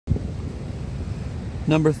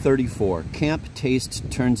Number 34. Camp taste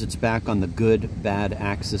turns its back on the good-bad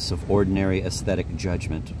axis of ordinary aesthetic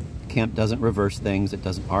judgment. Camp doesn't reverse things. It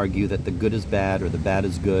doesn't argue that the good is bad or the bad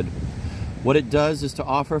is good. What it does is to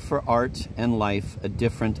offer for art and life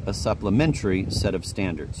a supplementary set of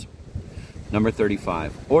standards. Number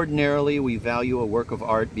 35. Ordinarily, we value a work of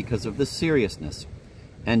art because of the seriousness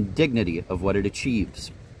and dignity of what it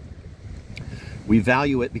achieves. We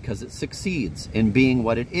value it because it succeeds in being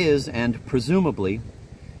what it is and, presumably,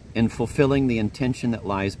 in fulfilling the intention that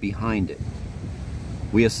lies behind it.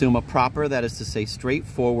 We assume a proper, that is to say,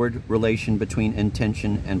 straightforward relation between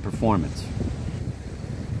intention and performance.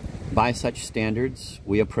 By such standards,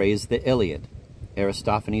 we appraise the Iliad,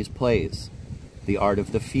 Aristophanes' plays, the art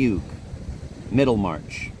of the fugue,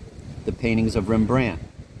 Middlemarch, the paintings of Rembrandt,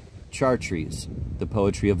 Chartres, the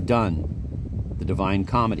poetry of Donne, the Divine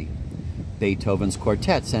Comedy, Beethoven's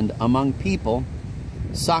quartets, and among people,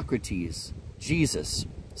 Socrates, Jesus,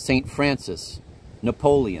 St. Francis,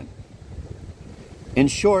 Napoleon. In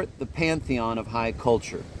short, the pantheon of high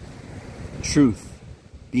culture, truth,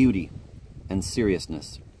 beauty, and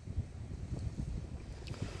seriousness.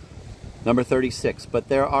 Number 36. But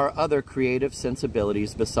there are other creative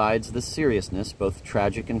sensibilities besides the seriousness, both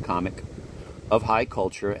tragic and comic, of high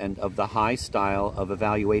culture and of the high style of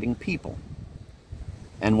evaluating people.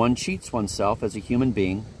 And one cheats oneself as a human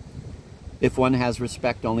being if one has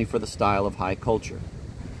respect only for the style of high culture,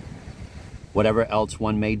 whatever else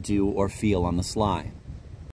one may do or feel on the sly.